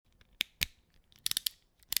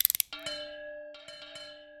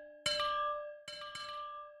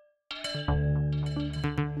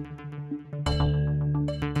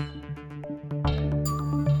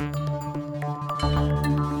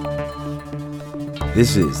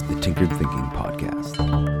This is the Tinkered Thinking Podcast.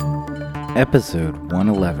 Episode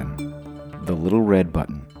 111, The Little Red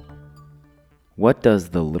Button. What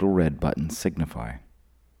does the little red button signify?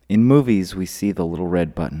 In movies, we see the little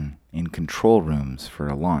red button in control rooms for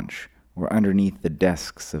a launch, or underneath the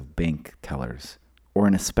desks of bank tellers, or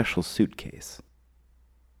in a special suitcase.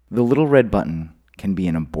 The little red button can be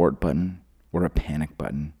an abort button, or a panic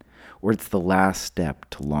button, or it's the last step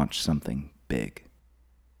to launch something big.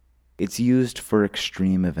 It's used for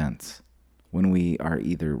extreme events, when we are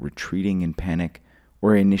either retreating in panic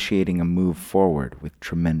or initiating a move forward with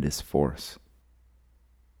tremendous force.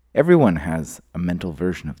 Everyone has a mental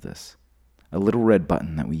version of this, a little red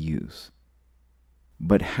button that we use.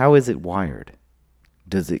 But how is it wired?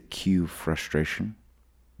 Does it cue frustration?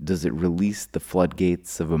 Does it release the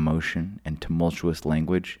floodgates of emotion and tumultuous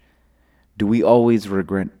language? Do we always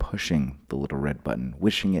regret pushing the little red button,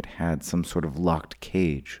 wishing it had some sort of locked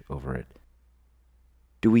cage over it?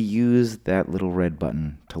 Do we use that little red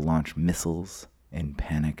button to launch missiles in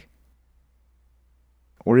panic?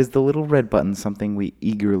 Or is the little red button something we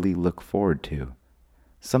eagerly look forward to?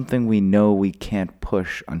 Something we know we can't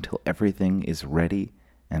push until everything is ready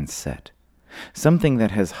and set? Something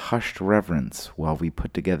that has hushed reverence while we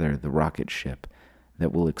put together the rocket ship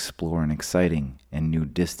that will explore an exciting and new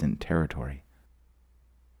distant territory.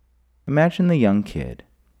 Imagine the young kid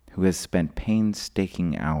who has spent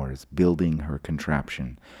painstaking hours building her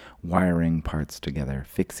contraption, wiring parts together,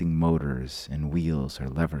 fixing motors and wheels or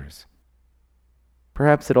levers.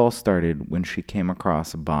 Perhaps it all started when she came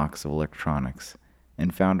across a box of electronics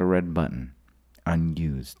and found a red button,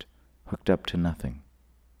 unused, hooked up to nothing.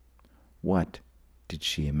 What did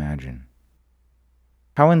she imagine?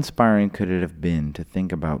 How inspiring could it have been to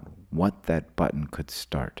think about what that button could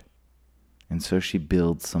start? And so she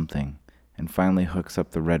builds something and finally hooks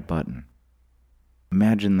up the red button.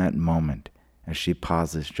 Imagine that moment as she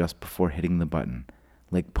pauses just before hitting the button,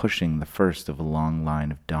 like pushing the first of a long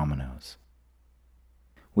line of dominoes.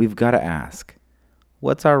 We've got to ask,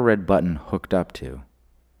 what's our red button hooked up to?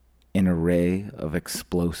 An array of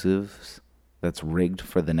explosives that's rigged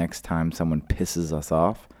for the next time someone pisses us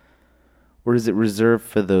off? Or is it reserved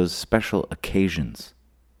for those special occasions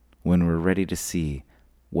when we're ready to see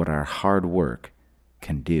what our hard work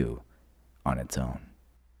can do on its own?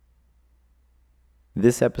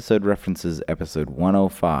 This episode references episode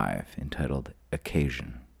 105 entitled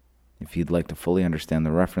Occasion. If you'd like to fully understand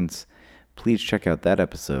the reference, please check out that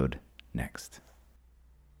episode next.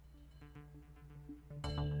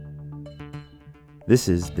 This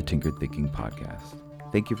is the Tinkered Thinking Podcast.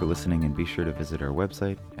 Thank you for listening, and be sure to visit our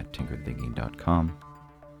website at tinkeredthinking.com.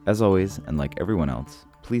 As always, and like everyone else,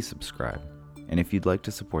 please subscribe. And if you'd like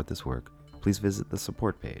to support this work, please visit the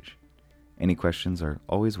support page. Any questions are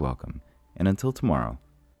always welcome. And until tomorrow,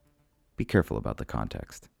 be careful about the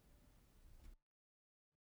context.